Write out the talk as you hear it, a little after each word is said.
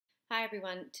Hi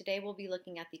everyone, today we'll be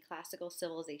looking at the classical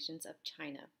civilizations of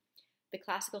China. The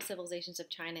classical civilizations of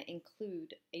China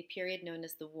include a period known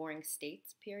as the Warring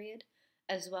States period,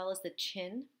 as well as the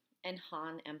Qin and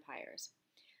Han empires.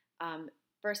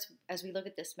 First, as we look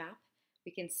at this map,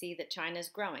 we can see that China is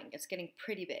growing. It's getting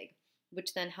pretty big,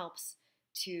 which then helps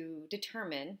to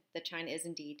determine that China is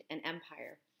indeed an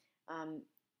empire.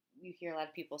 You hear a lot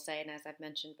of people say, and as I've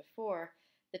mentioned before,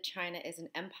 that China is an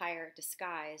empire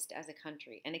disguised as a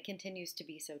country, and it continues to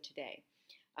be so today.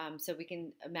 So we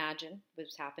can imagine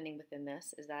what's happening within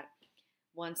this is that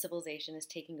one civilization is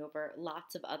taking over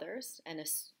lots of others and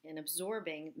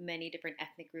absorbing many different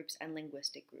ethnic groups and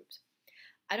linguistic groups.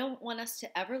 I don't want us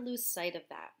to ever lose sight of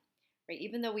that, right?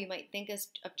 Even though we might think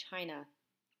of China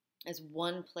as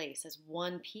one place, as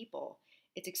one people,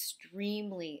 it's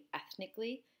extremely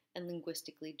ethnically and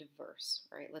linguistically diverse,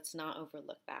 right? Let's not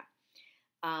overlook that.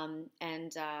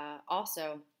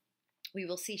 Also, we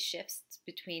will see shifts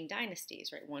between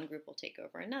dynasties, right? One group will take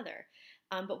over another.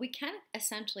 But we can't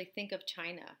essentially think of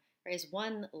China, right, as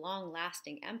one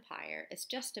long-lasting empire. It's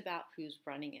just about who's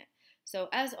running it. So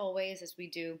as always, as we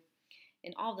do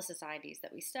in all the societies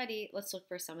that we study, let's look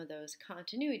for some of those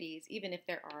continuities, even if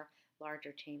there are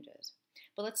larger changes.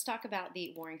 But let's talk about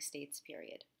the Warring States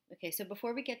period. Okay, so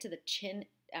before we get to the Qin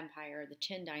Empire, the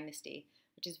Qin dynasty,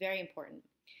 which is very important,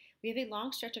 we have a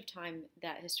long stretch of time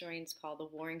that historians call the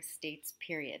Warring States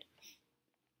period.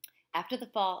 After the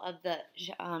fall of the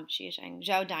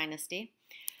Zhao dynasty,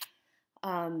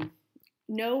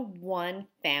 no one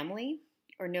family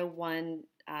or no one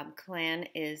clan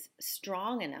is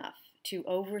strong enough to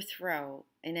overthrow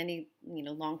in any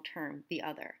long term the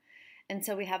other. And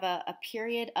so we have a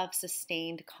period of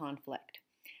sustained conflict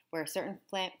where certain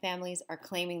families are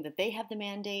claiming that they have the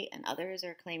mandate and others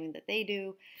are claiming that they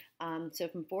do. So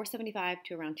from 475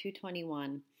 to around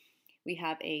 221, we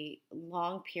have a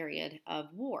long period of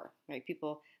war, right?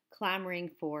 People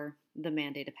clamoring for the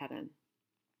mandate of heaven.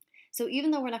 So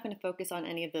even though we're not going to focus on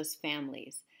any of those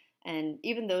families, and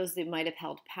even those that might have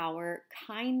held power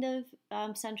kind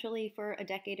of centrally for a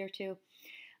decade or two,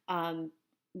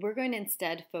 we're going to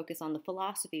instead focus on the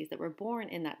philosophies that were born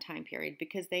in that time period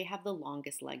because they have the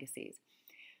longest legacies.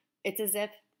 It's as if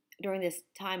during this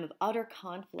time of utter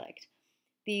conflict,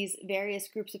 these various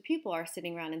groups of people are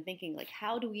sitting around and thinking, like,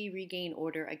 how do we regain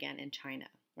order again in China,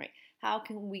 right? How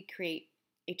can we create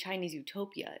a Chinese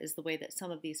utopia is the way that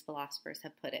some of these philosophers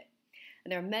have put it.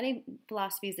 And there are many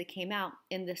philosophies that came out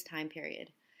in this time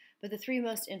period, but the three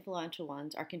most influential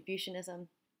ones are Confucianism,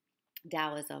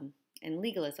 Taoism, and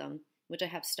legalism, which I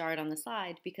have starred on the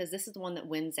slide because this is the one that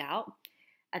wins out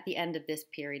at the end of this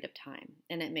period of time,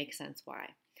 and it makes sense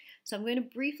why. So I'm going to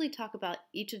briefly talk about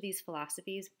each of these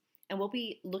philosophies, and we'll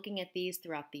be looking at these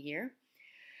throughout the year.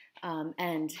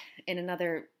 And in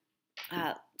another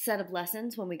set of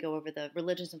lessons, when we go over the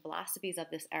religions and philosophies of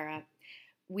this era,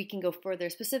 we can go further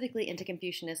specifically into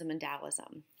Confucianism and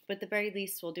Taoism. But at the very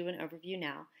least, we'll do an overview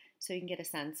now so you can get a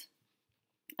sense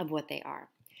of what they are.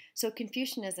 So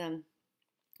Confucianism,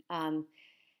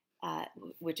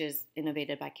 which is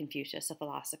innovated by Confucius, a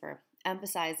philosopher,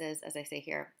 emphasizes, as I say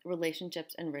here,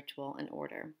 relationships and ritual and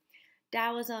order.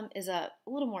 Taoism is a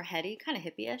little more heady, kind of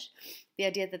hippie-ish, the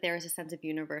idea that there is a sense of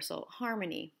universal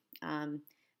harmony.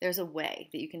 There's a way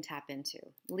that you can tap into.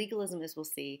 Legalism, as we'll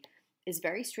see, is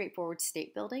very straightforward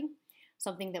state building,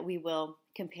 something that we will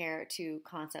compare to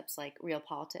concepts like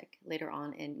realpolitik later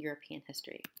on in European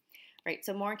history. Right,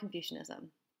 so more on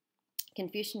Confucianism.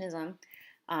 Confucianism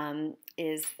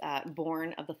is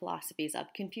born of the philosophies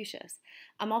of Confucius.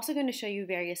 I'm also going to show you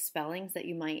various spellings that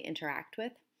you might interact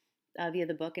with via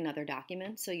the book and other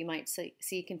documents. So you might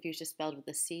see Confucius spelled with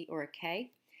a C or a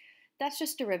K. That's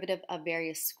just derivative of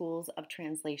various schools of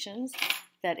translations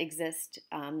that exist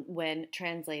when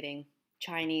translating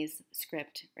Chinese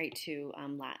script, right, to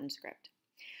Latin script.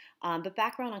 But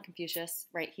background on Confucius,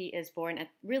 right, he is born at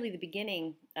really the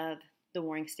beginning of the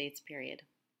Warring States period.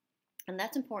 And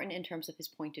that's important in terms of his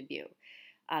point of view.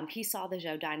 He saw the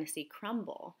Zhao dynasty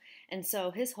crumble. And so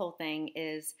his whole thing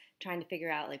is trying to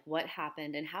figure out like what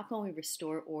happened and how can we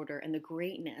restore order and the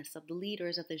greatness of the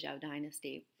leaders of the Zhao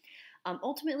dynasty.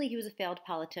 Ultimately, he was a failed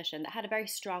politician that had a very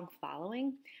strong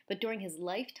following, but during his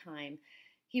lifetime,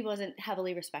 he wasn't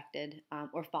heavily respected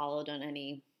or followed on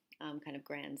any kind of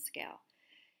grand scale.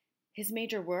 His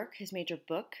major work, his major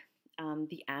book,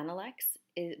 the Analects,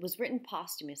 was written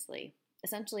posthumously.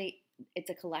 Essentially,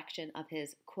 it's a collection of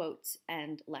his quotes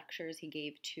and lectures he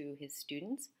gave to his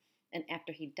students. And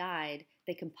after he died,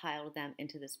 they compiled them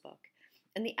into this book.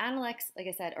 And the Analects, like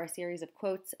I said, are a series of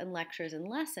quotes and lectures and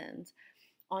lessons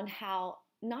on how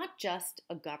not just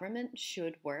a government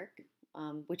should work,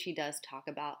 which he does talk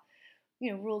about,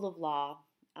 rule of law,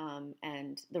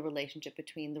 and the relationship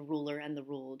between the ruler and the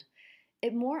ruled,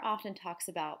 it more often talks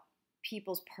about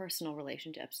people's personal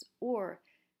relationships or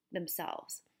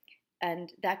themselves.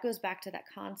 And that goes back to that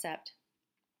concept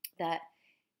that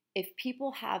if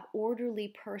people have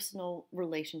orderly personal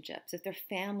relationships, if their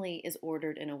family is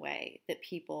ordered in a way that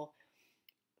people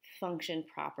function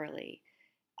properly,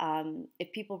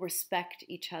 if people respect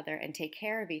each other and take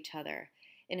care of each other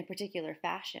in a particular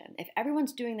fashion, if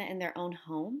everyone's doing that in their own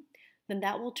home, then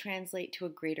that will translate to a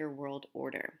greater world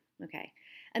order. Okay.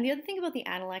 And the other thing about the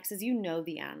Analects is the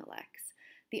Analects.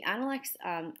 The Analects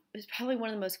is probably one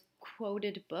of the most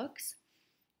quoted books,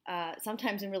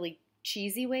 sometimes in really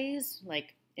cheesy ways,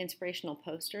 like inspirational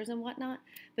posters and whatnot.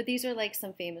 But these are like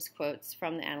some famous quotes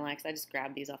from the Analects. I just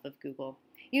grabbed these off of Google.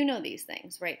 You know these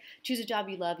things, right? Choose a job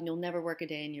you love and you'll never work a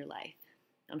day in your life.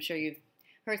 I'm sure you've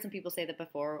heard some people say that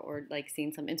before, or like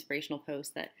seen some inspirational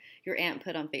post that your aunt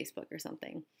put on Facebook or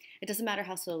something. It doesn't matter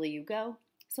how slowly you go,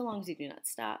 so long as you do not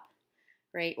stop,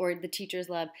 right? Or the teacher's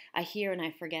love, I hear and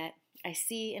I forget, I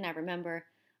see and I remember,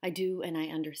 I do and I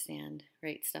understand,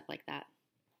 right? Stuff like that.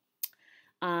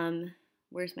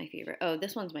 Where's my favorite? Oh,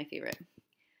 this one's my favorite.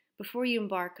 Before you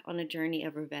embark on a journey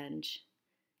of revenge,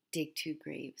 dig 2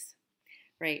 graves,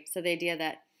 right? So the idea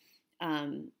that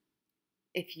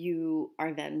if you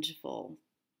are vengeful,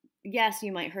 yes,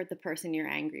 you might hurt the person you're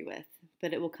angry with,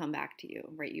 but it will come back to you,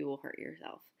 right? You will hurt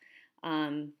yourself.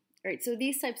 Right, so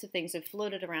these types of things have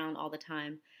floated around all the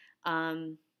time.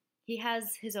 He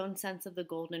has his own sense of the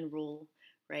golden rule,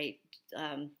 right?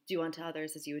 Do unto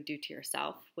others as you would do to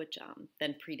yourself, which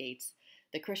then predates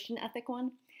the Christian ethic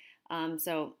one.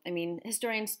 So, I mean,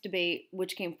 historians debate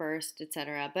which came first,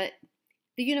 etc. But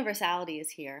the universality is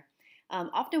here.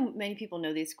 Often, many people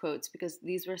know these quotes because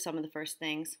these were some of the first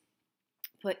things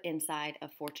put inside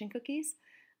of fortune cookies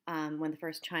when the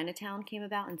first Chinatown came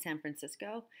about in San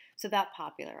Francisco. So that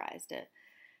popularized it.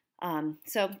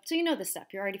 So you know this stuff.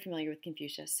 You're already familiar with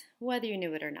Confucius, whether you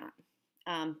knew it or not.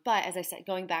 But as I said,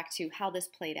 going back to how this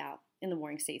played out in the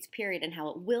Warring States period and how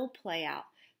it will play out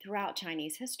throughout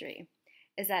Chinese history,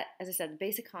 is that, as I said, the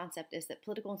basic concept is that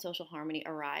political and social harmony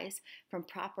arise from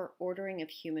proper ordering of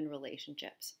human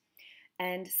relationships.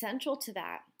 And central to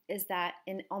that is that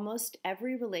in almost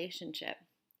every relationship,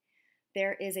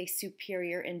 there is a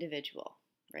superior individual,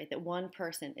 right? That one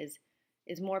person is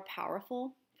more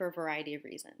powerful for a variety of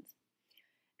reasons.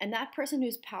 And that person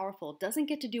who's powerful doesn't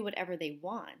get to do whatever they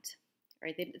want,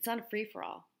 right? It's not a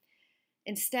free-for-all.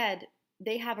 Instead,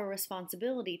 they have a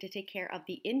responsibility to take care of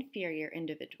the inferior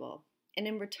individual. And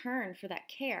in return for that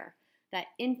care, that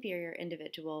inferior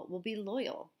individual will be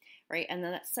loyal, right? And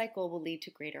then that cycle will lead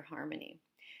to greater harmony.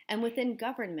 And within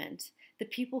government, the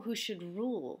people who should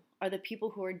rule are the people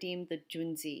who are deemed the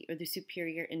junzi, or the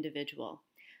superior individual,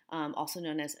 also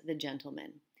known as the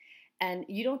gentleman. And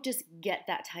you don't just get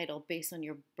that title based on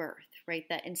your birth, right?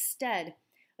 That instead,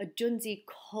 a junzi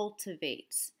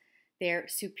cultivates their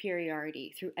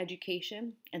superiority through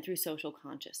education and through social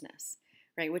consciousness,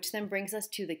 right? Which then brings us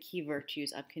to the key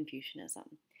virtues of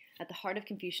Confucianism. At the heart of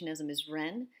Confucianism is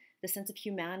Ren, the sense of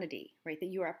humanity, right? That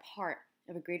you are a part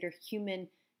of a greater human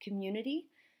community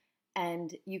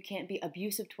and you can't be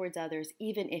abusive towards others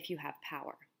even if you have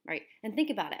power, right? And think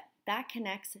about it. That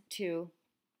connects to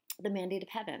the mandate of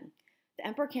heaven. The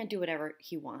emperor can't do whatever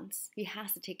he wants. He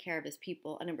has to take care of his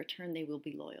people, and in return, they will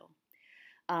be loyal.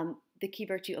 The key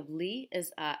virtue of Li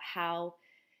is how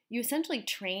you essentially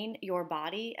train your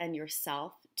body and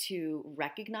yourself to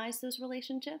recognize those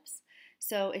relationships.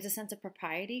 So it's a sense of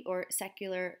propriety or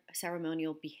secular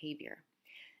ceremonial behavior.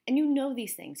 And you know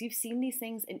these things. You've seen these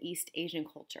things in East Asian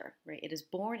culture, right? It is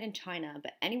born in China,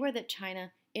 but anywhere that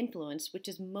China influenced, which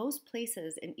is most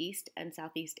places in East and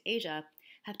Southeast Asia,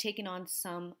 have taken on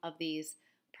some of these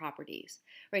properties,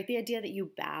 right? The idea that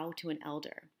you bow to an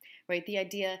elder, right? The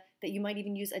idea that you might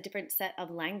even use a different set of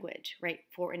language, right,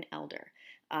 for an elder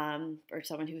or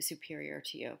someone who is superior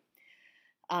to you.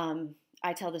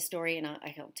 I tell the story, and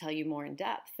I'll tell you more in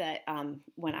depth, that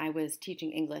when I was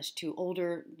teaching English to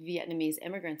older Vietnamese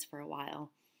immigrants for a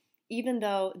while, even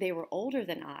though they were older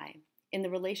than I, in the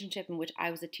relationship in which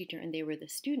I was a teacher and they were the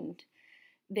student,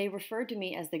 they referred to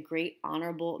me as the great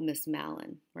honorable Miss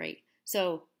Mallon, right?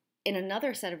 So in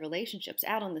another set of relationships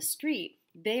out on the street,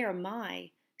 they are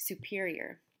my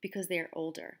superior because they are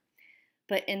older.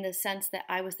 But in the sense that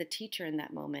I was the teacher in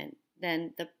that moment,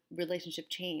 then the relationship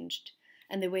changed.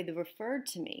 And the way they referred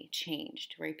to me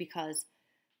changed, right? Because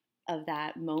of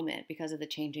that moment, because of the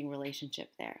changing relationship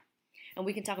there. And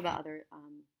we can talk about other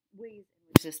ways in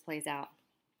which this plays out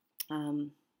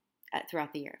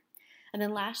throughout the year. And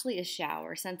then lastly is Shao,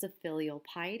 or sense of filial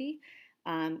piety,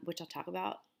 which I'll talk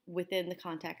about within the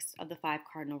context of the 5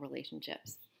 cardinal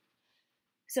relationships.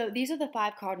 So these are the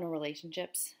 5 cardinal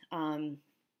relationships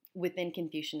within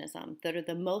Confucianism that are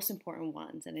the most important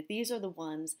ones. And if these are the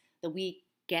ones that we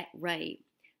get right,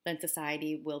 then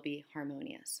society will be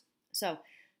harmonious. So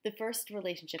the first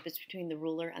relationship is between the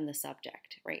ruler and the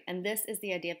subject, right? And this is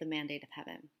the idea of the mandate of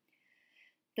heaven,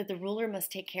 that the ruler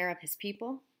must take care of his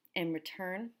people. In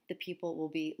return, the people will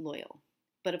be loyal.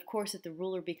 But of course, if the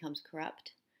ruler becomes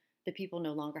corrupt, the people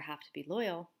no longer have to be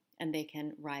loyal and they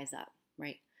can rise up,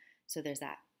 right? So there's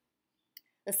that.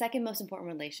 The second most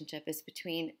important relationship is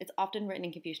between, it's often written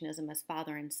in Confucianism as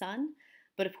father and son,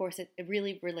 but of course it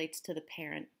really relates to the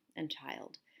parent and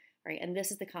child, right? And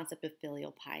this is the concept of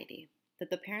filial piety, that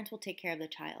the parents will take care of the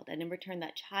child, and in return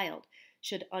that child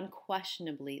should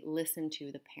unquestionably listen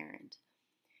to the parent.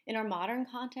 In our modern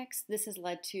context, this has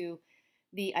led to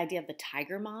the idea of the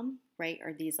tiger mom, right?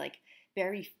 Or these like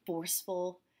very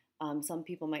forceful, some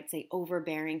people might say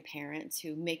overbearing parents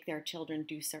who make their children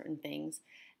do certain things.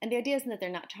 And the idea isn't that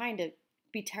they're not trying to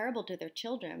be terrible to their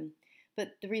children,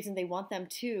 but the reason they want them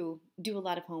to do a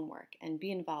lot of homework and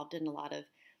be involved in a lot of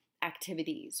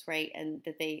activities, right? And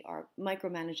that they are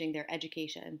micromanaging their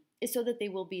education is so that they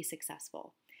will be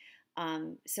successful.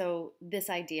 So this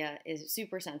idea is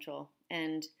super central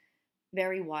and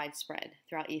very widespread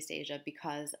throughout East Asia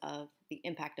because of the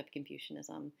impact of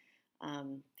Confucianism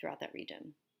throughout that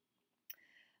region.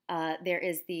 There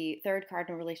is the third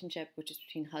cardinal relationship, which is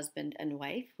between husband and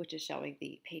wife, which is showing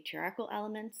the patriarchal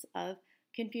elements of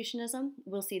Confucianism.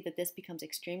 We'll see that this becomes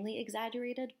extremely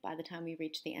exaggerated by the time we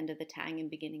reach the end of the Tang and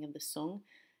beginning of the Song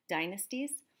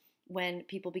dynasties, when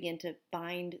people begin to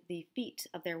bind the feet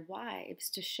of their wives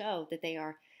to show that they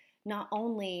are not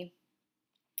only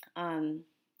kind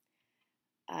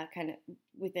of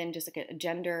within just like a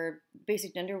gender,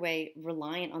 basic gender way,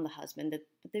 reliant on the husband, but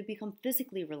they become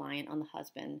physically reliant on the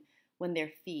husband when their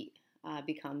feet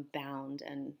become bound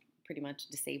and pretty much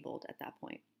disabled at that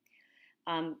point.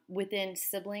 Within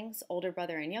siblings, older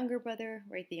brother and younger brother,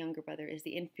 right? The younger brother is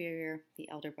the inferior, the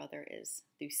elder brother is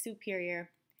the superior.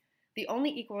 The only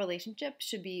equal relationship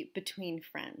should be between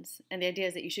friends. And the idea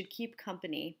is that you should keep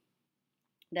company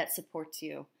that supports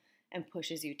you and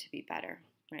pushes you to be better,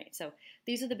 right? So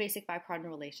these are the basic 5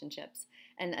 cardinal relationships.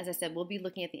 And as I said, we'll be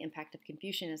looking at the impact of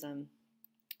Confucianism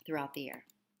throughout the year.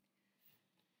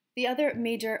 The other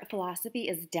major philosophy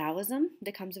is Taoism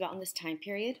that comes about in this time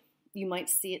period. You might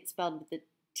see it spelled with a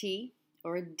T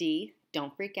or a D.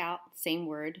 Don't freak out, same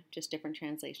word, just different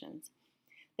translations.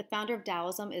 The founder of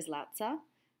Taoism is Lao Tzu,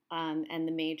 and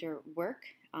the major work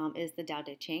is the Tao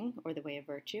Te Ching, or the Way of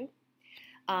Virtue.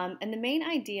 And the main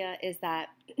idea is that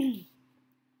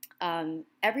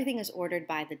everything is ordered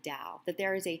by the Tao, that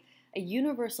there is a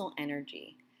universal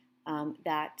energy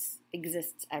that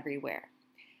exists everywhere.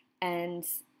 And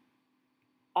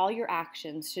all your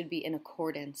actions should be in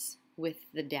accordance with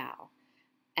the Tao.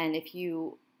 And if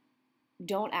you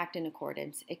don't act in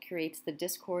accordance, it creates the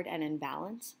discord and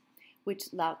imbalance,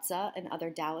 which Lao Tzu and other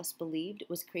Taoists believed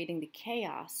was creating the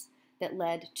chaos that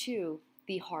led to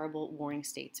the horrible warring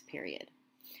states period.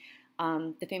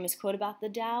 The famous quote about the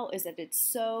Tao is that it's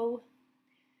so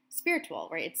spiritual,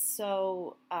 right? It's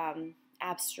so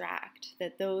abstract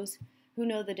that those who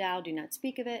know the Tao do not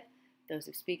speak of it, those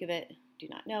who speak of it do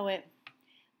not know it.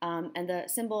 And the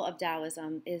symbol of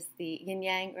Taoism is the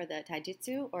yin-yang, or the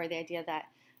taijutsu, or the idea that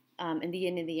in the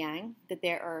yin and the yang, that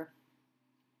there are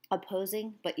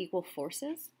opposing but equal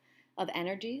forces of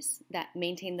energies that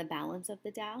maintain the balance of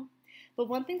the Tao. But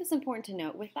one thing that's important to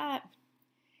note with that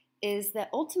is that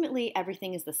ultimately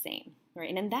everything is the same, right?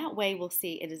 And in that way, we'll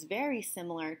see it is very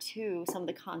similar to some of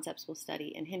the concepts we'll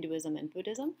study in Hinduism and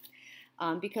Buddhism,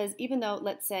 because even though,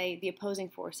 let's say, the opposing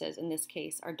forces in this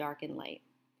case are dark and light,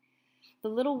 the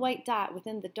little white dot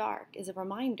within the dark is a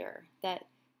reminder that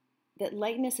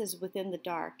lightness is within the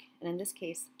dark, and in this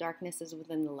case, darkness is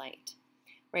within the light,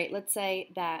 right? Let's say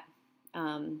that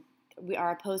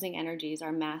our opposing energies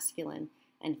are masculine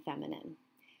and feminine,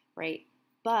 right?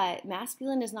 But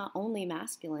masculine is not only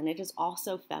masculine, it is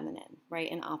also feminine,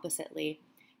 right? And oppositely,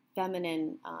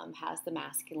 feminine has the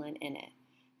masculine in it.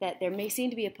 That there may seem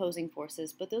to be opposing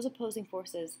forces, but those opposing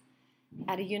forces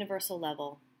at a universal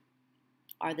level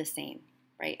are the same,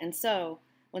 right? And so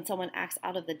when someone acts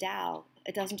out of the Tao,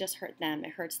 it doesn't just hurt them,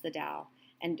 it hurts the Tao,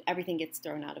 and everything gets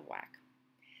thrown out of whack.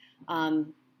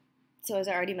 So as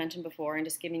I already mentioned before, and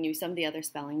just giving you some of the other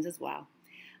spellings as well,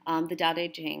 the Tao Te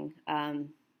Ching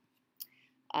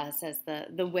says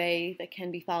the way that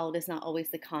can be followed is not always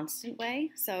the constant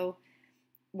way. So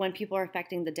when people are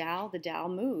affecting the Tao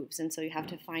moves, and so you have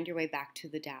to find your way back to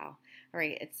the Tao.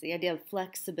 right? It's the idea of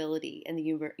flexibility and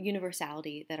the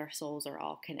universality that our souls are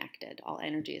all connected, all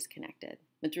energy is connected.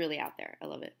 It's really out there. I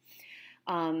love it.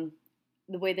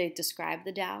 The way they describe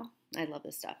the Tao, I love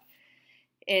this stuff,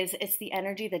 is it's the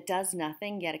energy that does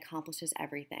nothing yet accomplishes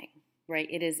everything, right?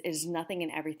 It is nothing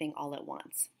and everything all at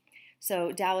once.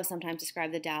 So Taoists sometimes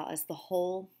describe the Tao as the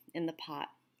whole in the pot.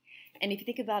 And if you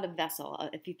think about a vessel,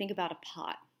 if you think about a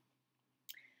pot,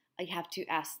 you have to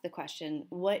ask the question,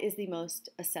 what is the most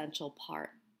essential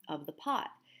part of the pot?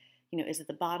 Is it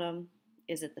the bottom?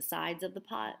 Is it the sides of the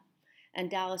pot?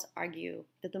 And Taoists argue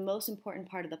that the most important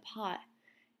part of the pot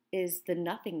is the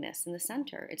nothingness in the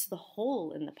center. It's the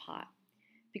hole in the pot.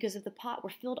 Because if the pot were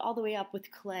filled all the way up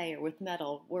with clay or with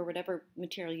metal or whatever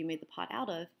material you made the pot out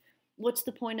of, what's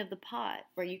the point of the pot?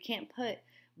 Where you can't put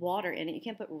water in it, you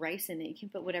can't put rice in it, you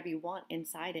can't put whatever you want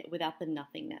inside it without the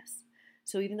nothingness.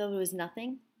 So even though it was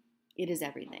nothing, it is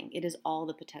everything. It is all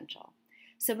the potential.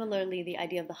 Similarly, the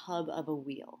idea of the hub of a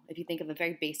wheel. If you think of a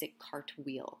very basic cart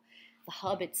wheel, the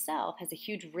hub itself has a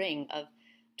huge ring of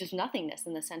just nothingness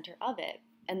in the center of it,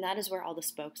 and that is where all the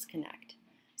spokes connect.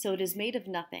 So it is made of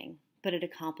nothing, but it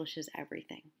accomplishes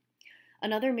everything.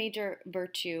 Another major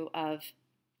virtue of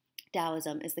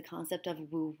Taoism is the concept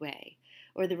of wu wei,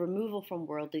 or the removal from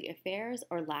worldly affairs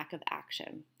or lack of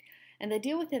action. And the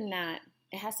deal within that,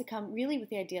 it has to come really with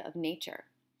the idea of nature.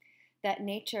 That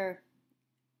nature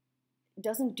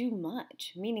doesn't do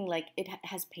much, meaning like it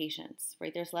has patience,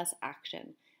 right? There's less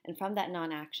action. And from that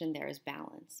non-action, there is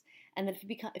balance. And then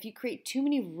if you create too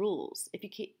many rules,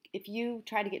 if you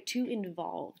try to get too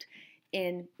involved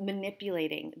in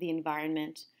manipulating the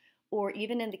environment, or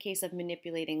even in the case of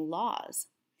manipulating laws,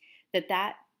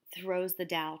 that throws the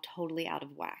Tao totally out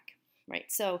of whack, right?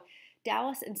 So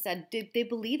Taoists instead, they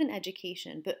believe in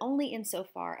education, but only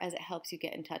insofar as it helps you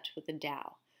get in touch with the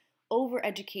Tao.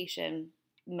 Over-education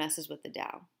messes with the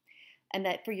Tao. And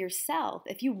that for yourself,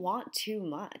 if you want too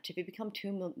much, if you become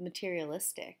too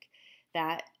materialistic,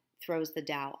 that throws the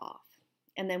Tao off.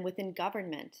 And then within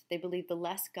government, they believe the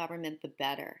less government, the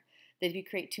better. That if you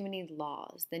create too many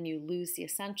laws, then you lose the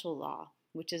essential law,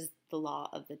 which is the law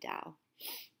of the Tao.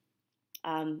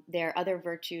 Their other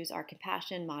virtues are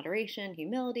compassion, moderation,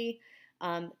 humility,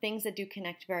 things that do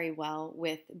connect very well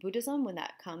with Buddhism when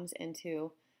that comes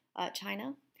into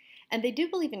China. And they do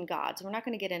believe in gods. We're not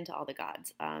going to get into all the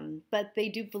gods, but they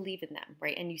do believe in them,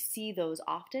 right? And you see those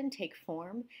often take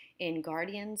form in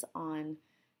guardians on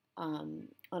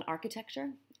architecture.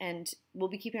 And we'll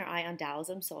be keeping our eye on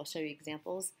Taoism, so I'll show you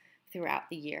examples throughout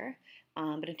the year.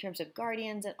 But in terms of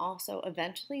guardians and also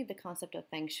eventually the concept of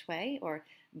feng shui, or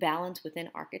balance within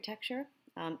architecture,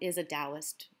 is a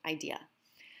Taoist idea.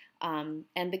 And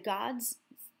the gods,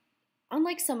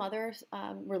 unlike some other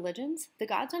religions, the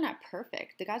gods are not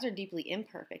perfect. The gods are deeply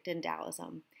imperfect in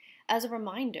Taoism, as a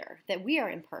reminder that we are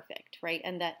imperfect, right?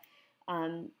 And that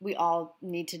we all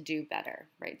need to do better,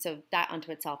 right? So that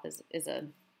unto itself is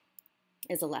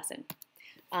a lesson.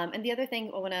 And the other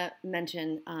thing I want to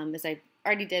mention, as I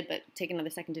already did, but take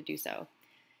another second to do so,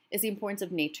 is the importance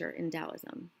of nature in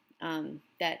Taoism.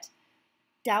 That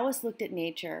Taoists looked at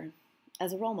nature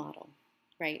as a role model,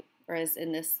 right? Or as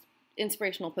in this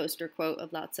inspirational poster quote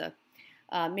of Lao Tzu,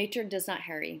 nature does not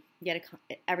hurry, yet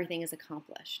everything is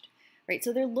accomplished, right?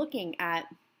 So they're looking at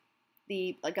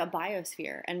a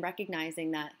biosphere and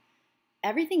recognizing that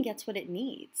everything gets what it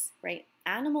needs, right?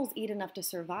 Animals eat enough to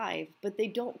survive, but they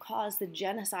don't cause the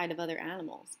genocide of other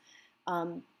animals.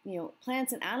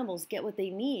 Plants and animals get what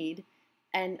they need.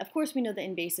 And of course, we know that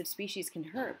invasive species can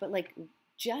hurt, but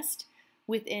just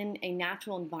within a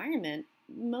natural environment,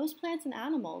 most plants and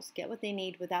animals get what they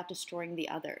need without destroying the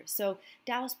others. So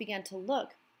Taoists began to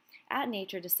look at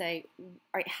nature to say, all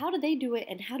right, how do they do it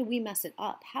and how do we mess it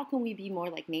up? How can we be more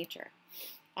like nature?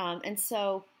 And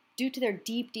so due to their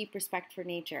deep, deep respect for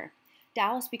nature,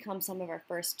 Taoists become some of our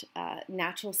first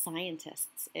natural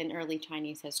scientists in early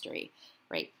Chinese history,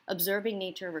 right? Observing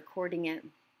nature, recording it,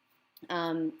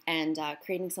 and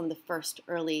creating some of the first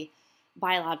early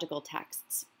biological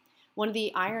texts. One of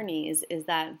the ironies is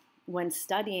that when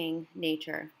studying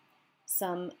nature,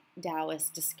 some Taoists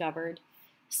discovered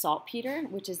saltpeter,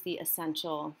 which is the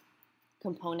essential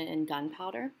component in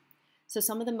gunpowder. So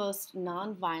some of the most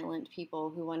nonviolent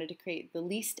people who wanted to create the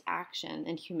least action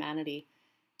in humanity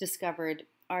discovered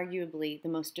arguably the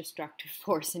most destructive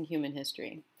force in human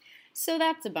history. So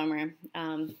that's a bummer.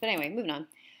 But anyway, moving on.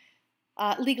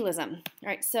 Legalism. All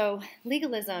right, so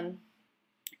legalism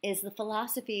is the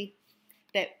philosophy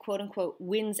that, quote unquote,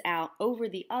 wins out over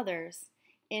the others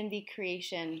in the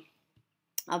creation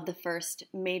of the first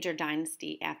major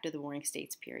dynasty after the Warring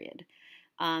States period,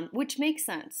 which makes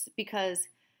sense because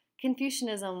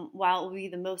Confucianism, while it will be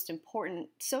the most important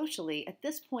socially, at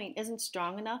this point isn't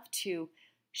strong enough to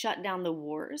shut down the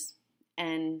wars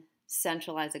and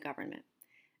centralize a government.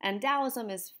 And Taoism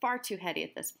is far too heady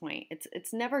at this point.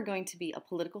 It's never going to be a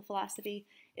political philosophy.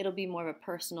 It'll be more of a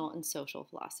personal and social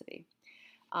philosophy.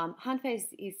 Han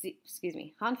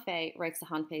Fei writes the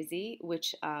Han Fei Zi,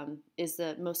 which is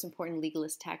the most important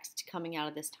legalist text coming out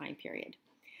of this time period.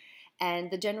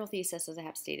 And the general thesis, as I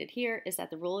have stated here, is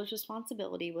that the ruler's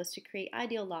responsibility was to create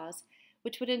ideal laws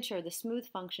which would ensure the smooth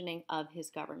functioning of his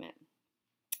government.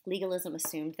 Legalism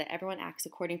assumed that everyone acts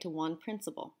according to one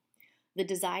principle, the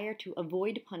desire to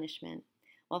avoid punishment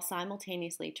while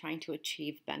simultaneously trying to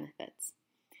achieve benefits.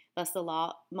 Thus, the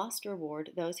law must reward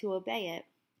those who obey it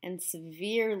and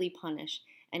severely punish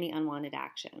any unwanted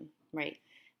action, right?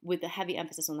 With a heavy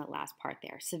emphasis on that last part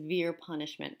there, severe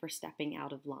punishment for stepping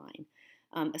out of line.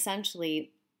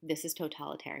 Essentially, this is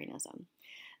totalitarianism.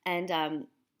 And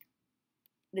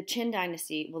the Qin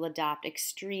dynasty will adopt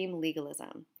extreme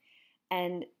legalism.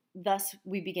 And thus,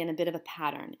 we begin a bit of a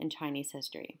pattern in Chinese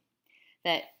history,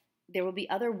 that there will be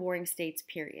other warring states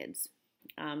periods,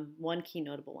 one key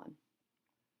notable one.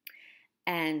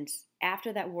 And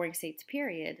after that warring states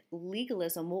period,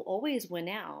 legalism will always win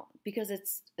out because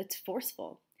it's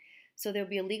forceful. So there will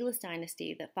be a legalist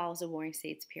dynasty that follows a warring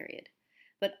states period.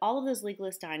 But all of those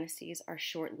legalist dynasties are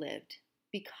short-lived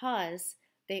because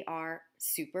they are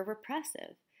super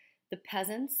repressive. The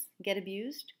peasants get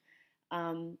abused.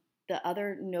 The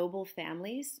other noble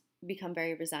families become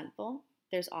very resentful.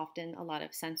 There's often a lot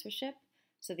of censorship.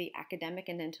 So the academic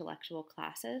and intellectual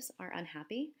classes are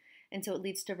unhappy. And so it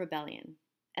leads to rebellion.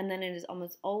 And then it is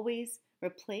almost always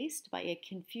replaced by a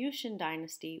Confucian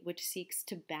dynasty which seeks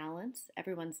to balance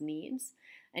everyone's needs.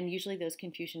 And usually those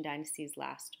Confucian dynasties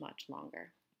last much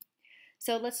longer.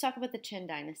 So let's talk about the Qin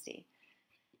dynasty.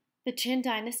 The Qin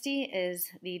dynasty is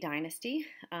the dynasty,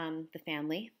 the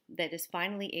family, that is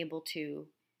finally able to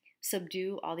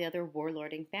subdue all the other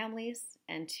warlording families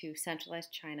and to centralize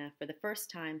China for the first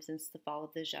time since the fall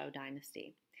of the Zhou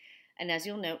dynasty. And as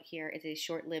you'll note here, it's a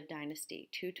short-lived dynasty,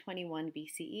 221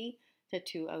 BCE to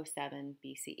 207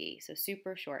 BCE, so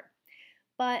super short,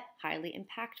 but highly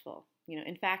impactful.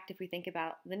 In fact, if we think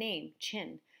about the name,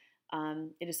 Qin,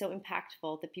 it is so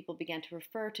impactful that people began to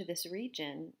refer to this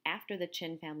region after the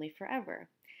Qin family forever.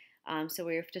 So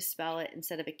we have to spell it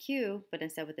instead of a Q, but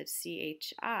instead with a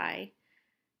CHI,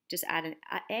 just add an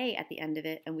A at the end of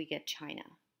it and we get China,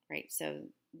 right? So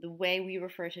the way we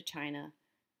refer to China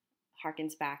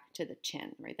harkens back to the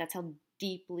Qin, right? That's how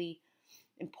deeply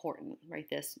important, right,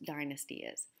 this dynasty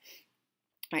is.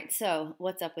 All right, so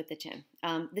what's up with the Qin?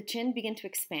 The Qin begin to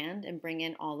expand and bring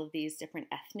in all of these different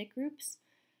ethnic groups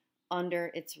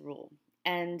under its rule.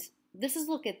 And this is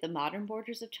a look at the modern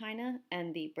borders of China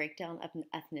and the breakdown of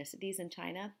ethnicities in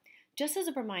China, just as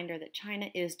a reminder that China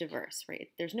is diverse, right?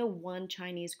 There's no one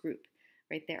Chinese group,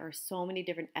 right? There are so many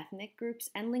different ethnic groups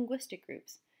and linguistic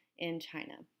groups in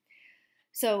China.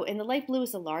 So in the light blue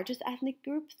is the largest ethnic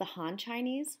group, the Han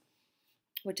Chinese,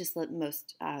 which is the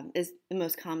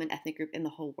most common ethnic group in the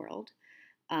whole world.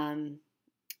 And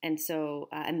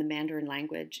the Mandarin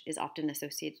language is often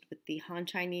associated with the Han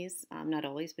Chinese, not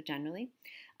always, but generally.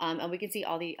 And we can see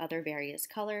all the other various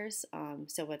colors.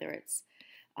 So whether it's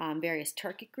various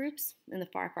Turkic groups in the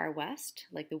far, far west,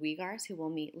 like the Uyghurs, who we'll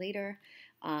meet later.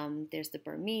 There's the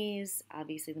Burmese,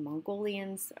 obviously the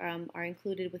Mongolians are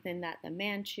included within that, the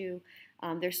Manchu.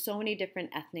 There's so many different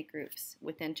ethnic groups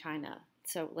within China.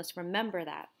 So let's remember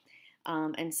that.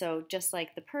 And so just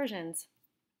like the Persians,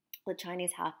 the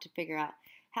Chinese have to figure out,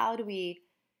 how do we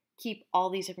keep all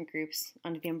these different groups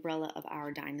under the umbrella of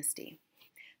our dynasty?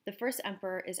 The first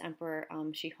emperor is Emperor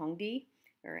Shi Hongdi,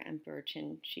 or Emperor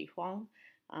Qin Shi Huang,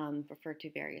 referred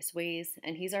to various ways,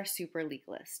 and he's our super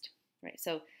legalist, right?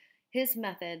 So his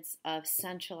methods of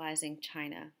centralizing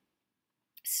China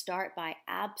start by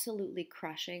absolutely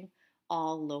crushing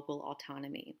all local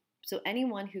autonomy. So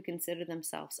anyone who considered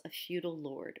themselves a feudal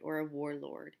lord or a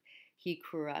warlord, he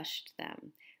crushed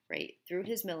them, right, through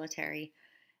his military.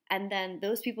 And then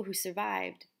those people who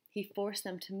survived, he forced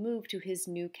them to move to his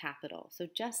new capital. So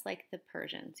just like the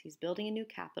Persians, he's building a new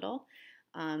capital,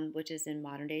 which is in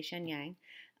modern-day Shenyang,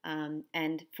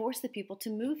 and force the people to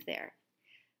move there.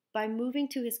 By moving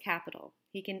to his capital,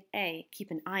 he can A,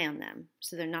 keep an eye on them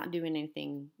so they're not doing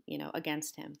anything,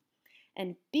 against him.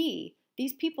 And B,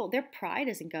 these people, their pride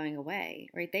isn't going away,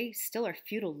 right? They still are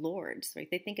feudal lords, right?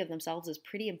 They think of themselves as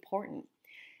pretty important.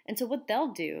 And so what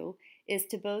they'll do is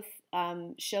to both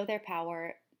show their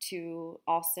power, to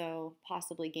also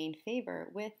possibly gain favor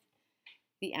with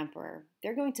the emperor.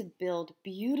 They're going to build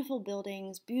beautiful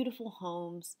buildings, beautiful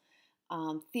homes,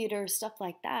 theaters, stuff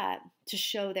like that, to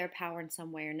show their power in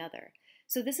some way or another.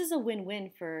 So this is a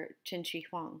win-win for Qin Shi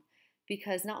Huang,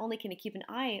 because not only can he keep an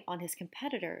eye on his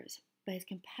competitors, but his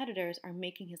competitors are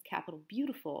making his capital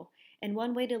beautiful. And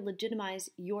one way to legitimize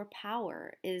your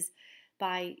power is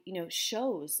by,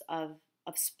 shows of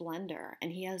splendor.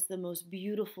 And he has the most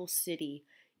beautiful city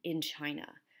in China,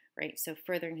 right? So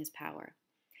furthering his power.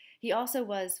 He also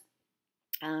was,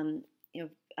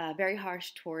 very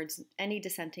harsh towards any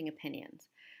dissenting opinions.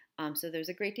 So there's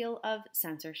a great deal of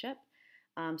censorship.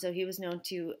 So he was known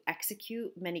to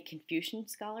execute many Confucian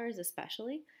scholars,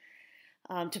 especially,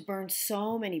 to burn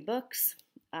so many books,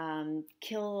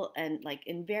 kill and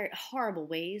in very horrible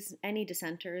ways any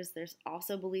dissenters. There's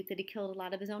also belief that he killed a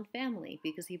lot of his own family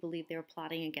because he believed they were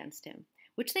plotting against him,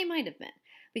 which they might have been.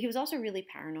 But he was also really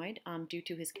paranoid due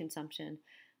to his consumption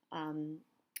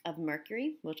of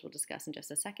mercury, which we'll discuss in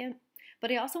just a second.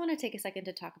 But I also want to take a second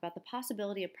to talk about the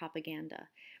possibility of propaganda,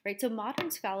 right? So modern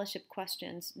scholarship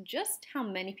questions just how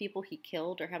many people he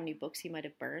killed or how many books he might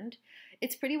have burned.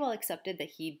 It's pretty well accepted that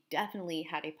he definitely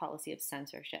had a policy of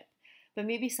censorship, but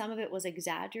maybe some of it was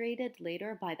exaggerated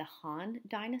later by the Han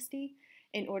dynasty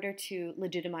in order to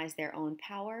legitimize their own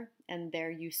power and their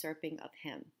usurping of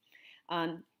him.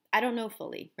 I don't know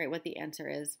fully, right, what the answer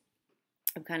is.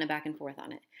 I'm kind of back and forth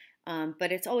on it.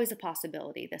 But it's always a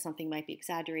possibility that something might be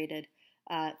exaggerated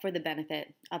for the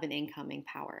benefit of an incoming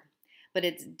power. But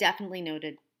it's definitely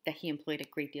noted that he employed a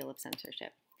great deal of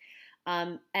censorship.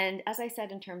 And as I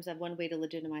said, in terms of one way to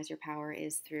legitimize your power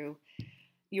is through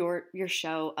your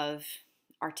show of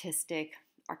artistic,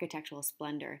 architectural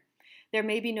splendor. There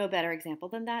may be no better example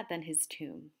than his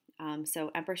tomb.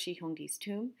 So Emperor Shi Hongdi's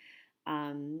tomb,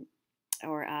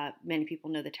 or many people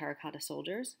know the terracotta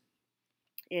soldiers,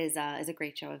 is a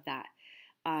great show of that.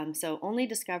 So only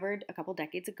discovered a couple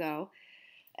decades ago,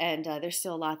 and there's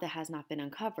still a lot that has not been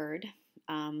uncovered,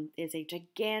 is a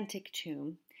gigantic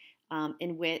tomb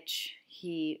in which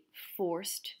he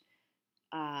forced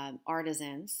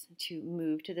artisans to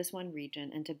move to this one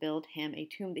region and to build him a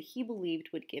tomb that he believed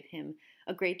would give him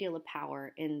a great deal of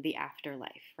power in the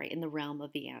afterlife, right, in the realm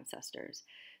of the ancestors.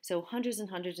 So hundreds and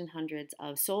hundreds and hundreds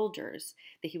of soldiers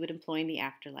that he would employ in the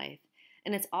afterlife.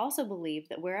 And it's also believed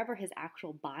that wherever his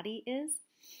actual body is,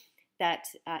 that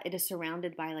it is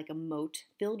surrounded by a moat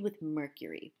filled with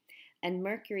mercury. And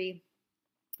mercury,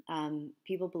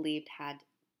 people believed, had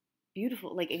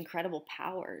beautiful, incredible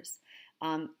powers.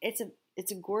 It's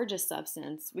a gorgeous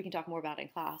substance. We can talk more about it in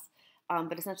class.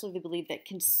 But essentially they believed that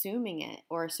consuming it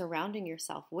or surrounding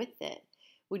yourself with it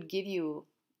would give you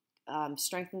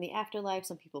strength in the afterlife.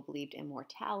 Some people believed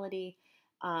immortality.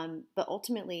 But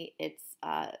ultimately, it's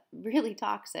really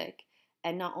toxic.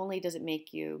 And not only does it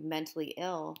make you mentally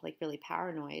ill, really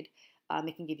paranoid,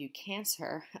 it can give you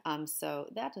cancer. So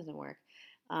that doesn't work.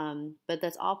 But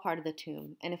that's all part of the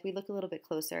tomb. And if we look a little bit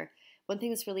closer, one thing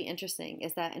that's really interesting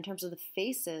is that in terms of the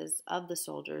faces of the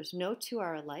soldiers, no two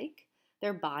are alike.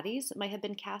 Their bodies might have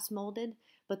been cast molded,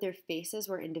 but their faces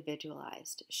were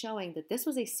individualized, showing that this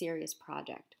was a serious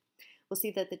project. We'll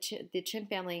see that the Qin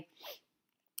family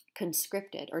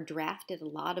conscripted or drafted a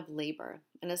lot of labor.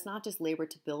 And it's not just labor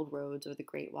to build roads or the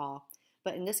Great Wall,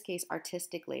 but in this case,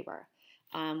 artistic labor,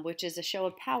 which is a show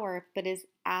of power, but is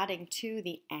adding to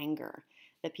the anger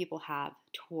that people have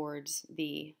towards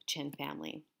the Qin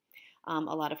family. A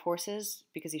lot of horses,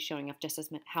 because he's showing off just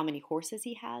how many horses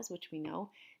he has, which we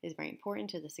know is very important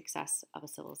to the success of a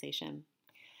civilization.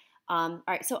 All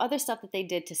right, so other stuff that they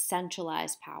did to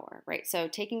centralize power, right? So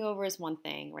taking over is one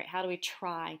thing, right? How do we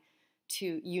try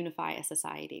to unify a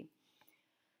society?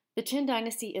 The Qin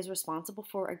dynasty is responsible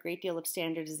for a great deal of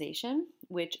standardization,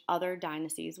 which other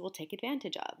dynasties will take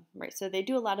advantage of, right? So they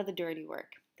do a lot of the dirty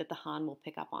work that the Han will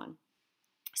pick up on.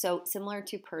 So similar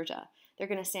to Persia, they're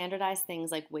going to standardize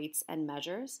things like weights and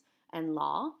measures and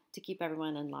law to keep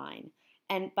everyone in line.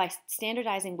 And by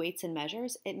standardizing weights and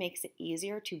measures, it makes it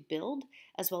easier to build,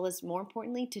 as well as, more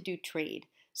importantly, to do trade.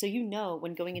 So you know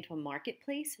when going into a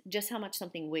marketplace just how much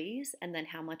something weighs and then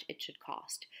how much it should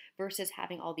cost, versus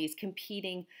having all these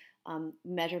competing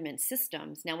measurement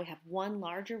systems. Now we have one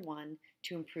larger one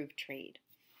to improve trade.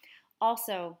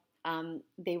 Also,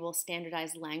 they will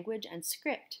standardize language and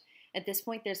script. At this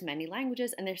point, there's many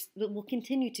languages, and there will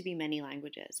continue to be many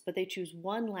languages, but they choose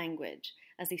one language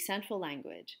as the central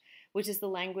language, which is the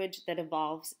language that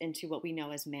evolves into what we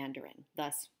know as Mandarin,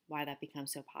 thus why that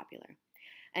becomes so popular.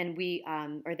 And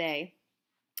they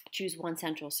choose one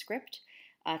central script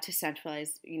to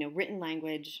centralize, written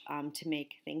language to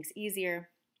make things easier.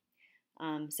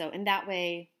 So in that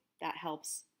way, that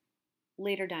helps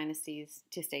later dynasties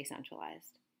to stay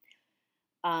centralized.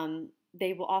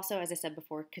 They will also, as I said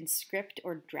before, conscript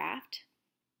or draft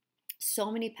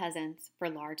so many peasants for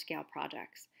large-scale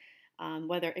projects,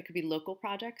 whether it could be local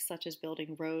projects such as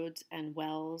building roads and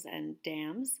wells and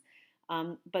dams,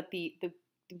 but the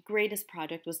greatest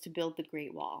project was to build the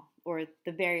Great Wall, or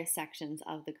the various sections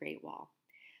of the Great Wall.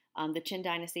 The Qin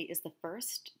dynasty is the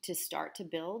first to start to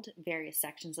build various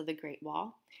sections of the Great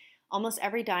Wall. Almost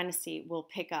every dynasty will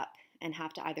pick up and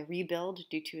have to either rebuild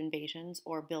due to invasions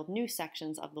or build new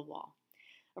sections of the wall.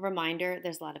 A reminder,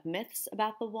 there's a lot of myths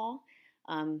about the wall.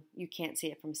 You can't see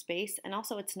it from space, and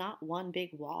also it's not one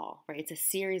big wall, right? It's a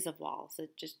series of walls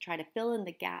that just try to fill in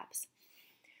the gaps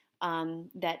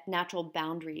that natural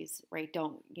boundaries, right,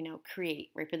 don't,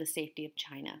 create, right, for the safety of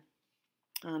China.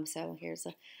 So here's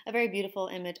a very beautiful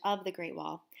image of the Great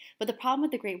Wall. But the problem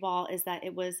with the Great Wall is that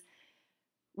it was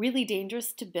really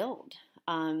dangerous to build.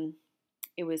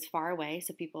 It was far away,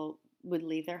 so people would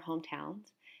leave their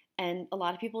hometowns. And a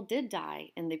lot of people did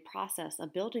die in the process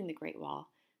of building the Great Wall,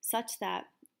 such that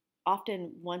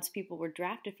often once people were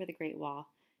drafted for the Great Wall,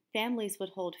 families would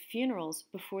hold funerals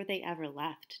before they ever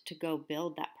left to go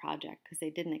build that project because they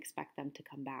didn't expect them to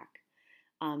come back.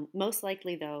 Most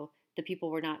likely, though, the people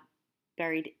were not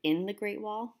buried in the Great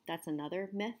Wall. That's another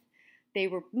myth. They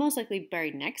were most likely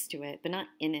buried next to it, but not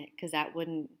in it, because that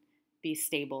wouldn't be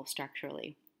stable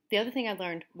structurally. The other thing I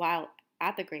learned while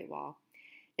at the Great Wall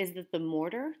is that the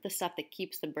mortar, the stuff that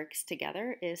keeps the bricks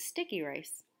together, is sticky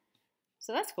rice.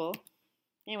 So that's cool.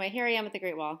 Anyway, here I am at the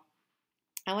Great Wall.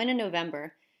 I went in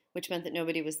November, which meant that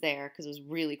nobody was there because it was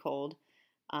really cold.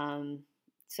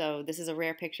 So this is a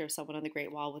rare picture of someone on the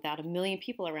Great Wall without a million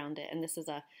people around it. And this is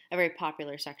a very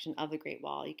popular section of the Great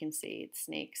Wall. You can see it's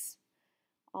snakes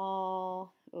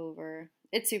all over.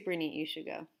 It's super neat. You should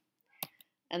go.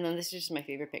 And then this is just my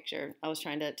favorite picture. I was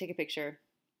trying to take a picture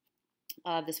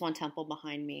of this one temple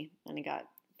behind me, and I got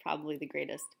probably the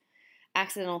greatest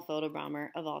accidental photo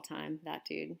bomber of all time, that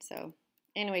dude. So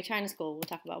anyway, China's cool. We'll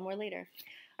talk about more later.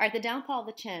 All right, the downfall of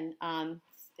the Qin.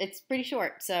 It's pretty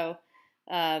short. So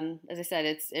as I said,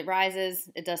 it rises,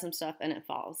 it does some stuff, and it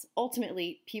falls.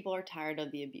 Ultimately, people are tired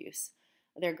of the abuse.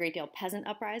 There are a great deal of peasant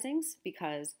uprisings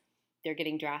because they're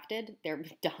getting drafted, they're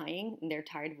dying, and they're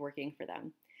tired of working for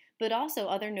them. But also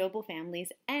other noble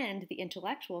families and the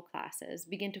intellectual classes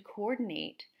begin to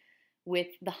coordinate with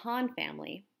the Han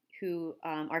family, who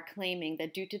are claiming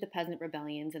that due to the peasant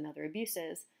rebellions and other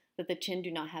abuses, that the Qin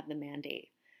do not have the mandate.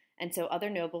 And so other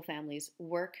noble families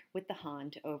work with the Han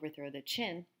to overthrow the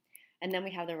Qin, and then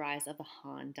we have the rise of the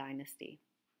Han dynasty.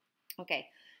 Okay,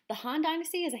 the Han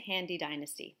dynasty is a handy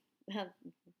dynasty.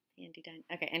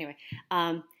 Okay, anyway.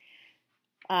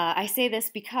 I say this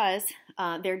because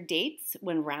their dates,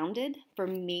 when rounded, for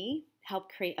me,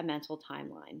 help create a mental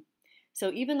timeline.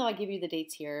 So even though I give you the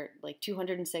dates here, like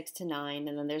 206 to 9,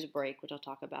 and then there's a break, which I'll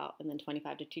talk about, and then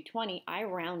 25 to 220, I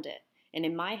round it. And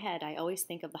in my head, I always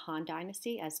think of the Han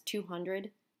dynasty as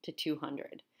 200 to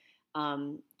 200,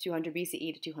 200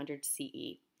 BCE to 200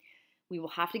 CE. We will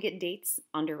have to get dates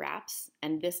under wraps,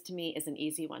 and this to me is an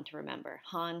easy one to remember.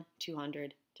 Han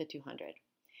 200 to 200.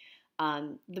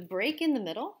 The break in the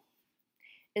middle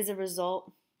is a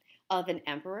result of an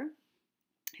emperor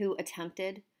who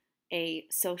attempted a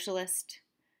socialist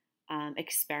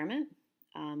experiment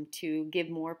to give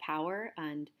more power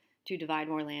and to divide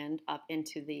more land up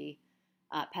into the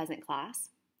peasant class.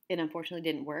 It unfortunately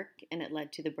didn't work, and it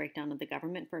led to the breakdown of the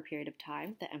government for a period of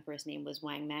time. The emperor's name was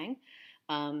Wang Mang.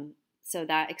 So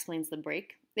that explains the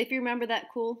break. If you remember that,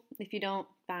 cool. If you don't,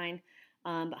 fine.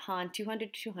 But Han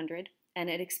 200 to 200. And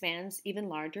it expands even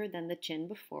larger than the Qin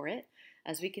before it,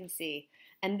 as we can see.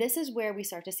 And this is where we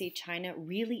start to see China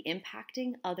really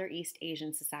impacting other East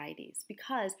Asian societies,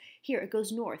 because here it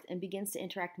goes north and begins to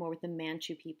interact more with the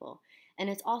Manchu people. And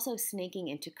it's also snaking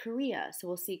into Korea. So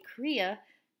we'll see Korea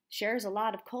shares a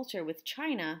lot of culture with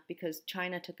China because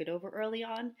China took it over early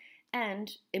on,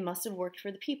 and it must have worked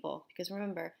for the people, because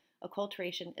remember,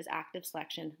 acculturation is active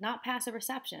selection, not passive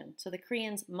reception. So the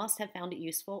Koreans must have found it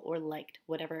useful or liked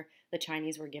whatever the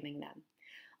Chinese were giving them.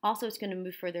 Also, it's going to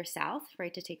move further south,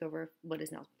 right, to take over what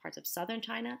is now parts of southern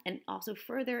China, and also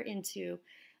further into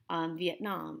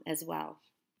Vietnam as well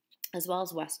as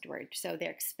westward. So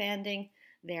they're expanding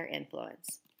their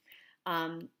influence.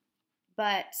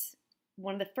 But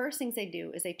one of the first things they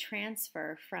do is they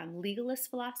transfer from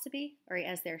legalist philosophy, or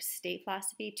as their state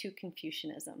philosophy, to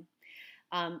Confucianism.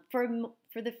 For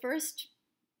the first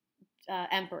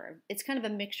emperor, it's kind of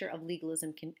a mixture of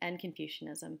legalism and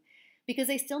Confucianism, because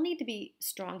they still need to be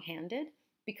strong-handed,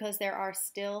 because there are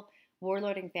still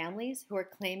warlording families who are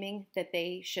claiming that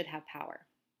they should have power.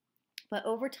 But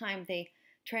over time, they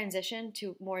transition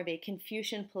to more of a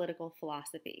Confucian political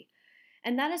philosophy.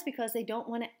 And that is because they don't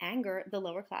want to anger the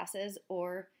lower classes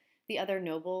or the other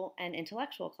noble and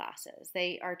intellectual classes.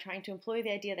 They are trying to employ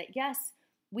the idea that, yes,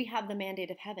 we have the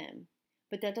mandate of heaven,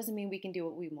 but that doesn't mean we can do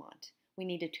what we want. We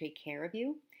need to take care of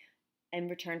you in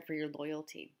return for your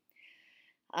loyalty.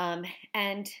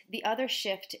 And the other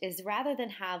shift is rather than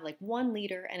have like one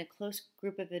leader and a close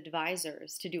group of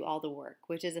advisors to do all the work,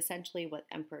 which is essentially what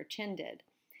Emperor Qin did.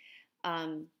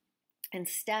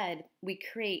 Instead, we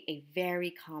create a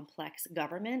very complex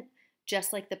government,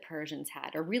 just like the Persians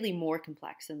had, or really more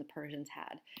complex than the Persians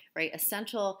had, right? A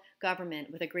central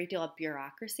government with a great deal of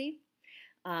bureaucracy.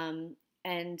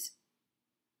 And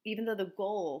even though the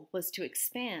goal was to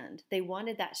expand, they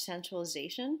wanted that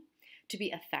centralization to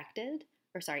be effective.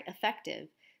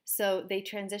 So they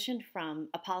transitioned from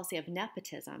a policy of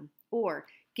nepotism, or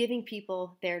giving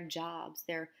people their jobs,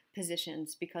 their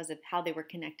positions because of how they were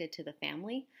connected to the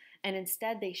family, and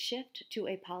instead they shift to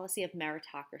a policy of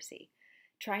meritocracy,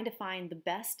 trying to find the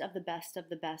best of the best of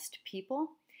the best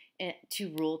people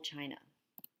to rule China.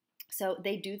 So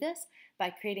they do this by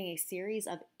creating a series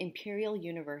of imperial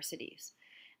universities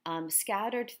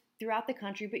scattered throughout the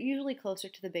country, but usually closer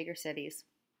to the bigger cities,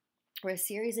 or a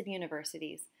series of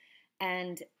universities.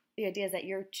 And the idea is that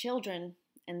your children,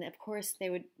 and of course they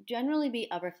would generally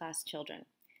be upper class children,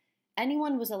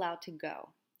 anyone was allowed to go,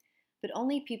 but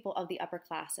only people of the upper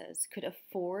classes could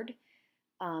afford,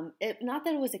 not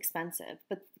that it was expensive,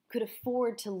 but could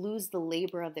afford to lose the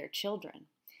labor of their children.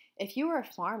 If you were a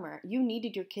farmer, you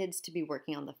needed your kids to be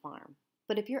working on the farm.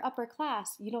 But if you're upper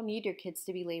class, you don't need your kids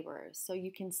to be laborers, so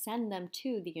you can send them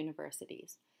to the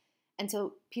universities. And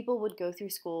so people would go through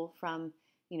school from,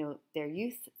 their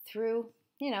youth through,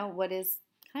 what is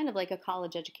kind of like a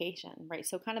college education, right?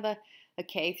 So kind of a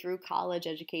K through college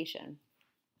education.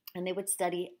 And they would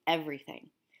study everything.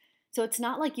 So it's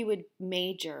not like you would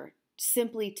major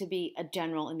simply to be a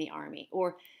general in the army,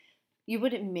 or you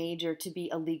wouldn't major to be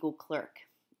a legal clerk.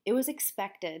 It was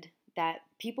expected that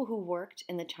people who worked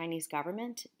in the Chinese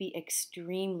government be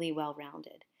extremely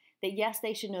well-rounded. That yes,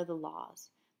 they should know the laws,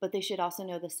 but they should also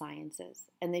know the sciences,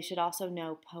 and they should also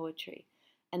know poetry,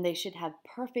 and they should have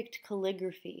perfect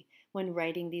calligraphy when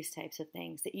writing these types of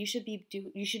things. That you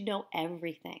should know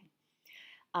everything.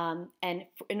 And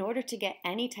in order to get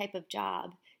any type of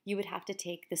job, you would have to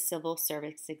take the civil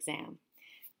service exam.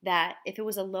 That if it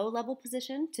was a low-level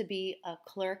position to be a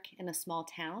clerk in a small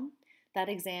town, that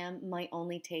exam might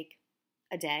only take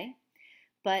a day.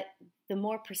 But the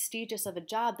more prestigious of a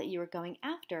job that you were going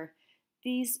after,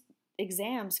 these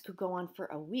exams could go on for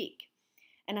a week.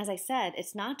 And as I said,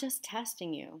 it's not just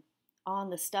testing you on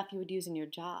the stuff you would use in your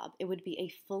job. It would be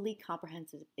a fully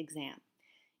comprehensive exam.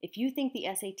 If you think the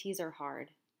SATs are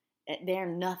hard, they're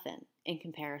nothing in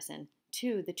comparison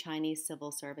to the Chinese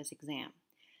civil service exam.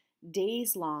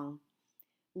 Days long,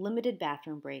 limited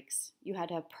bathroom breaks. You had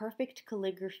to have perfect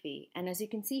calligraphy. And as you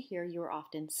can see here, you were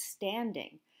often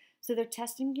standing. So they're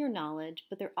testing your knowledge,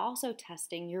 but they're also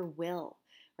testing your will,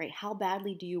 right? How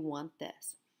badly do you want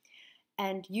this?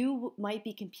 And you might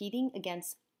be competing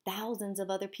against thousands of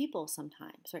other people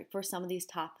sometimes, right, for some of these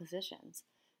top positions.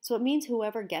 So it means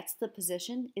whoever gets the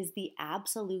position is the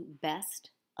absolute best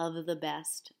of the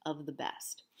best of the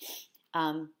best.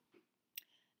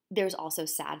 There's also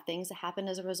sad things that happen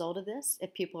as a result of this.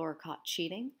 If people are caught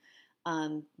cheating,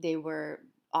 they were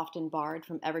often barred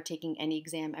from ever taking any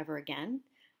exam ever again.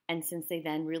 And since they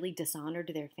then really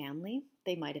dishonored their family,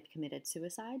 they might have committed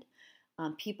suicide.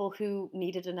 People who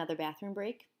needed another bathroom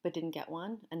break but didn't get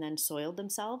one and then soiled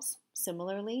themselves,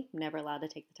 similarly, never allowed to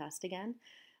take the test again.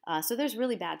 So there's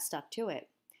really bad stuff to it.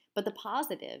 But the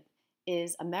positive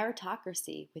is a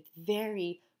meritocracy with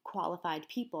very qualified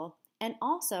people. And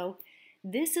also,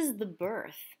 this is the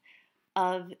birth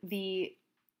of the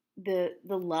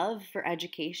love for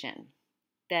education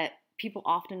that people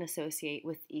often associate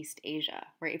with East Asia,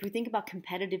 right? If we think about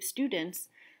competitive students,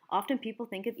 often people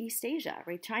think of East Asia,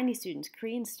 right? Chinese students,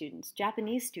 Korean students,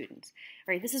 Japanese students,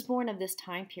 right? This is born of this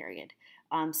time period.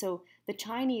 So the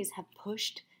Chinese have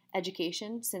pushed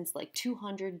education since like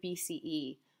 200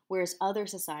 BCE, whereas other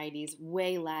societies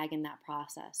way lag in that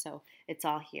process. So it's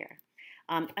all here.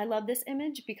 I love this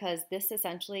image because this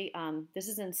essentially, this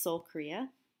is in Seoul, Korea.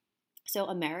 So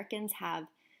Americans have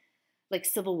like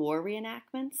Civil War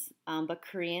reenactments, but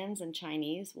Koreans and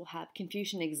Chinese will have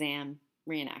Confucian exam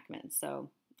reenactments. So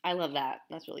I love that.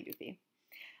 That's really goofy.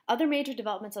 Other major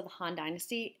developments of the Han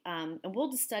Dynasty, and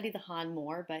we'll just study the Han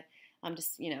more, but I'm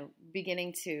just,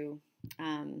 beginning to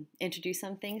introduce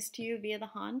some things to you via the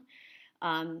Han.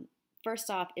 First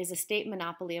off is a state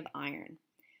monopoly of iron.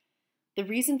 The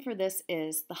reason for this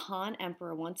is the Han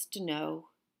Emperor wants to know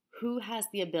who has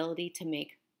the ability to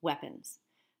make weapons.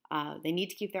 They need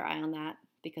to keep their eye on that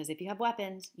because if you have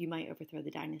weapons, you might overthrow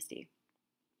the dynasty.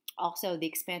 Also, the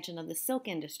expansion of the silk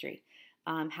industry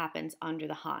happens under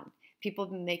the Han. People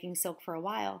have been making silk for a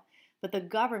while, but the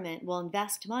government will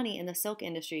invest money in the silk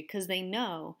industry because they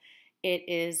know it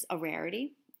is a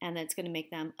rarity and that it's going to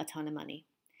make them a ton of money.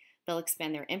 They'll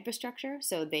expand their infrastructure,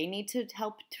 so they need to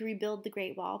help to rebuild the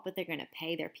Great Wall, but they're going to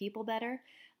pay their people better,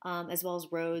 as well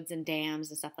as roads and dams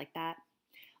and stuff like that.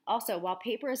 Also, while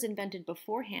paper is invented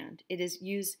beforehand, it is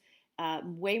used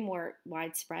way more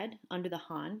widespread under the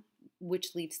Han,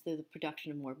 which leads to the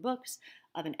production of more books,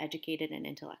 of an educated and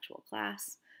intellectual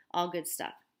class. All good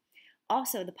stuff.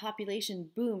 Also, the population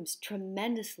booms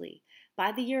tremendously.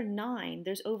 By the year 9,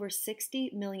 there's over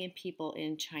 60 million people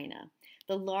in China,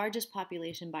 the largest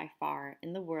population by far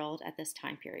in the world at this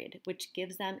time period, which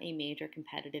gives them a major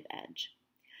competitive edge.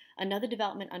 Another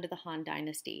development under the Han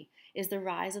Dynasty is the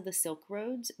rise of the Silk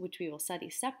Roads, which we will study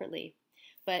separately.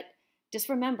 But just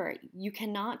remember, you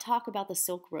cannot talk about the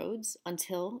Silk Roads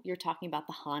until you're talking about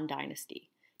the Han Dynasty.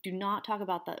 Do not talk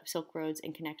about the Silk Roads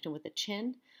in connection with the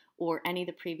Qin or any of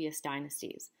the previous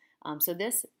dynasties. So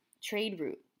this trade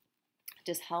route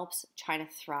just helps China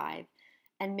thrive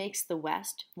and makes the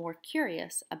West more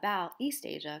curious about East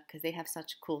Asia because they have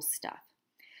such cool stuff.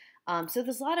 So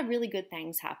there's a lot of really good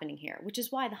things happening here, which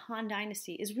is why the Han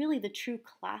Dynasty is really the true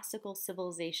classical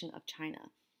civilization of China.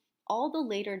 All the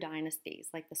later dynasties,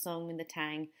 like the Song and the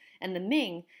Tang and the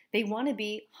Ming, they want to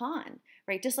be Han,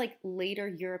 right? Just like later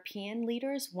European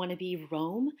leaders want to be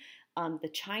Rome, the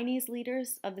Chinese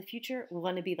leaders of the future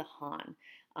want to be the Han.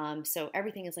 So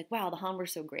everything is like, wow, the Han were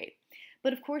so great.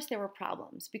 But of course there were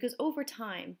problems because over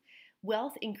time,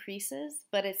 wealth increases,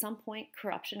 but at some point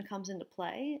corruption comes into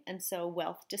play, and so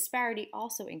wealth disparity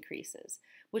also increases,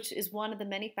 which is one of the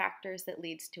many factors that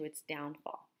leads to its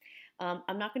downfall.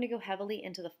 I'm not going to go heavily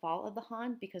into the fall of the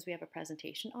Han because we have a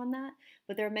presentation on that,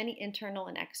 but there are many internal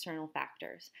and external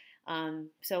factors.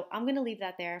 So I'm going to leave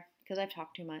that there because I've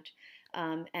talked too much,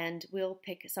 and we'll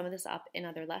pick some of this up in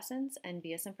other lessons and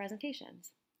via some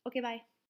presentations. Okay, bye.